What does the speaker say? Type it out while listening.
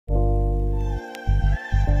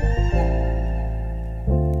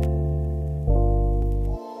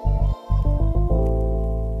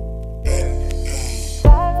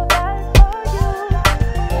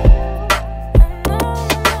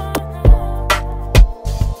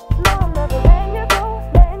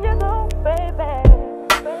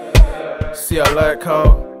See, I like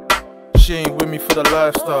how she ain't with me for the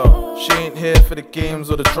lifestyle. She ain't here for the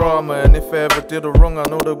games or the drama. And if I ever did her wrong, I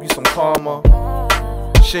know there'll be some karma.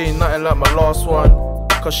 She ain't nothing like my last one,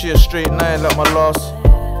 cause she a straight nine like my last.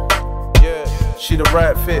 Yeah, she the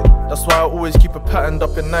right fit. That's why I always keep her patterned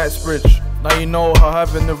up in Knightsbridge. Now you know how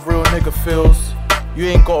having a real nigga feels. You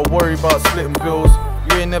ain't gotta worry about splitting bills.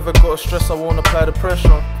 You ain't never gotta stress, I won't apply the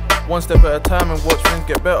pressure. One step at a time and watch things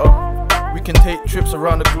get better. We can take trips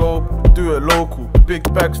around the globe, do it local, big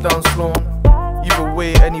bags down Sloan. Either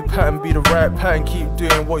way, any pattern be the right pattern. Keep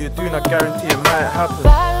doing what you're doing, I guarantee it might happen.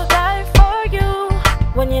 I'll die for you.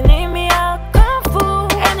 When you need me, I'll come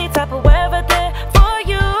through. Any type of weather there for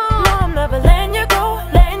you. No, I'm never letting you go,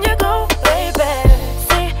 baby.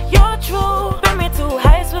 See, you're true. Bring me to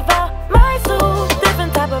heights without my suit.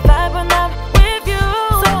 Different type of vibe when I'm with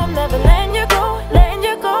you. So I'm never letting you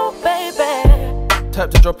go, baby. Type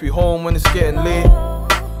to drop you home when it's getting late.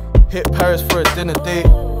 Hit Paris for a dinner date.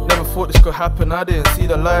 Never thought this could happen, I didn't see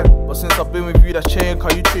the light. But since I've been with you, that's changed,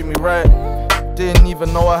 cause you treat me right. Didn't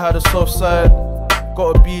even know I had a soft side.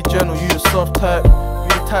 Gotta be gentle, you the soft type.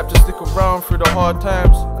 You the type to stick around through the hard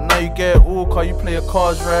times. And now you get it all cause you play your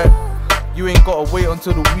cards right. You ain't gotta wait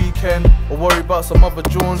until the weekend or worry about some other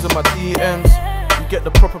Jones in my DMs. You get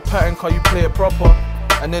the proper pattern cause you play it proper.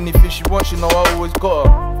 And anything she wants, you know I always got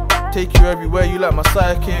her. Take you everywhere, you like my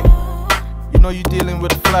sidekick. You know you dealing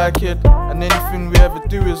with a fly kid. And anything we ever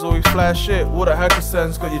do is always fly shit. All the hacker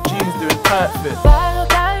sense got your jeans doing tight fit. I'll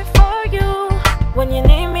die for you. When you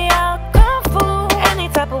need me,